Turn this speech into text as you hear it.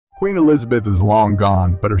Queen Elizabeth is long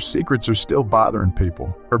gone, but her secrets are still bothering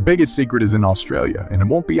people. Her biggest secret is in Australia, and it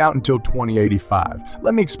won't be out until 2085.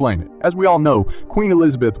 Let me explain it. As we all know, Queen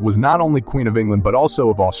Elizabeth was not only Queen of England, but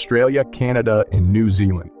also of Australia, Canada, and New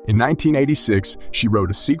Zealand. In 1986, she wrote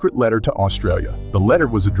a secret letter to Australia. The letter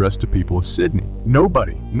was addressed to people of Sydney.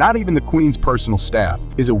 Nobody, not even the Queen's personal staff,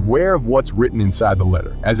 is aware of what's written inside the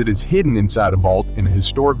letter, as it is hidden inside a vault in a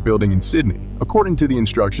historic building in Sydney. According to the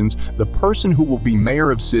instructions, the person who will be mayor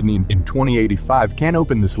of Sydney in 2085 can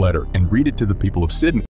open this letter and read it to the people of Sydney.